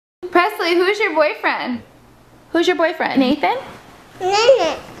Presley, who's your boyfriend? Who's your boyfriend? Nathan?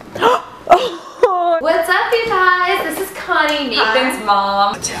 What's up, you guys? This is Connie, Nathan's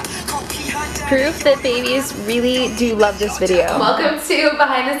mom. Proof that babies really do love this video. Welcome to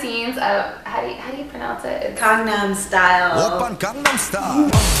behind the scenes of, how do you pronounce it? It's Gangnam Style. Gangnam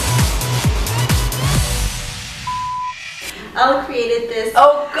Style. Elle created this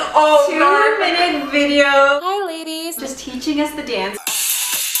 2-minute video. Hi, ladies. Just teaching us the dance.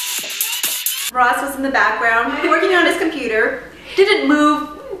 Ross was in the background working on his computer. Didn't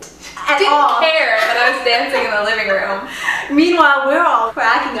move at all. Didn't care that I was dancing in the living room. Meanwhile, we're all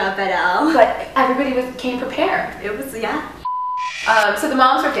cracking up at Elle. But everybody came prepared. It was, yeah. So the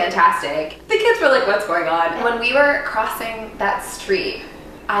moms were fantastic. The kids were like, what's going on? When we were crossing that street,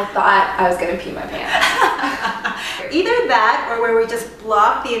 I thought I was gonna pee my pants. Either that or where we just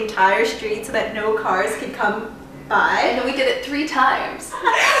blocked the entire street so that no cars could come by. And we did it 3 times.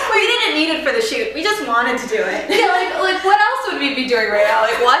 We didn't need it for the shoot. We just wanted to do it. Yeah, like what else would we be doing right now?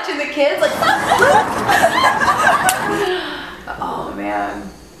 Like watching the kids? Like, oh man.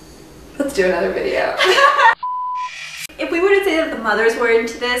 Let's do another video. If we were to say that the mothers were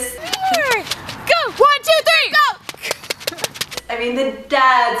into this, go! 1, 2, 3, go! I mean, the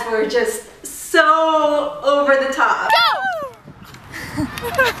dads were just so over the top. Go!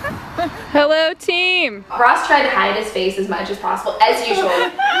 Hello, team. Ross tried to hide his face as much as possible, as usual.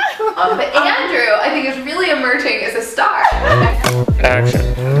 But Andrew, I think, is really emerging as a star.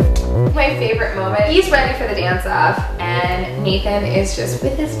 Action. My favorite moment. He's ready for the dance-off, and Nathan is just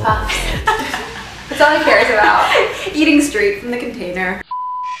with his puffs. That's all he cares about. Eating straight from the container.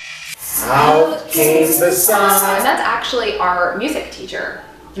 Out came the sun. And that's actually our music teacher,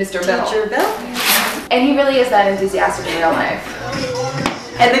 Mr. Bill. Teacher Bill. And he really is that enthusiastic in real life.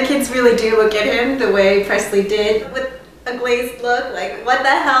 And the kids really do look at him the way Presley did, with a glazed look, like, what the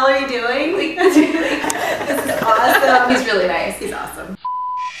hell are you doing? This is awesome. He's really nice. He's awesome.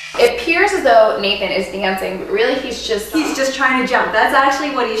 It appears as though Nathan is dancing, but really he's just trying to jump. That's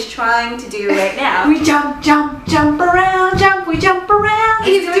actually what he's trying to do right now. We jump, jump, jump around, jump, we jump around.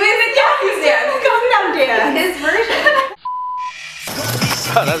 He's doing the Gangnam dance. Gangnam dance. His version.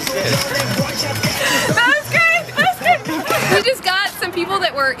 Oh, that was good. That was great. That was good. We just got some people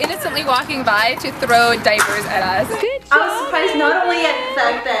that were innocently walking by to throw diapers at us. Good job. I was surprised not only at the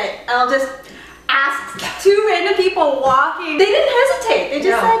fact that Elle just asked 2 random people walking. They didn't hesitate. They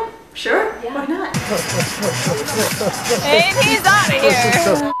just said, sure, why not? And he's out of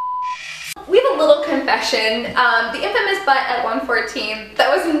here. We have a little confession. The infamous butt at 114. That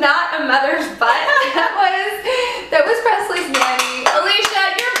was not a mother's butt. That was Presley's nanny. Alisha,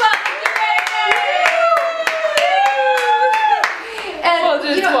 your butt was amazing. And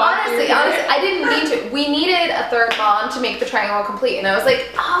you know, honestly, I didn't mean to. We needed a 3rd mom to make the triangle complete, and I was like,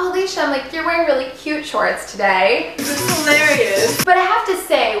 oh, Alisha, I'm like, you're wearing really cute shorts today. This is hilarious. But I have to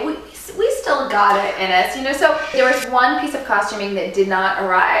say, we still got it in us, you know. So there was one piece of costuming that did not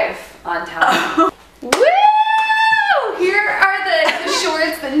arrive on time. Woo! Here are the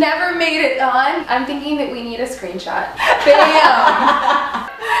shorts that never made it on. I'm thinking that we need a screenshot. Bam!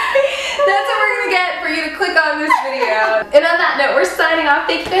 That's what we're gonna get for you to click on this video. And on that note, we're signing off.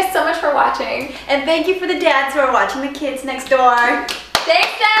 Thank you guys so much for watching. And thank you for the dads who are watching the kids next door.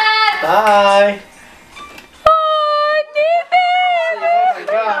 Thanks, Dad! Bye. Oh, Nathan! Oh my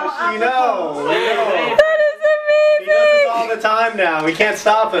gosh, you know. That is amazing! He does this all the time now. We can't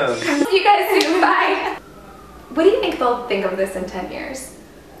stop him. See you guys soon. Bye. What do you think they'll think of this in 10 years?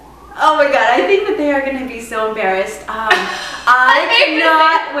 Oh my god, I think that they are going to be so embarrassed. I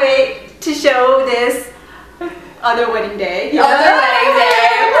cannot wait to show this on their wedding day. On their wedding day.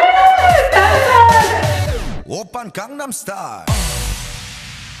 Open Gangnam Style.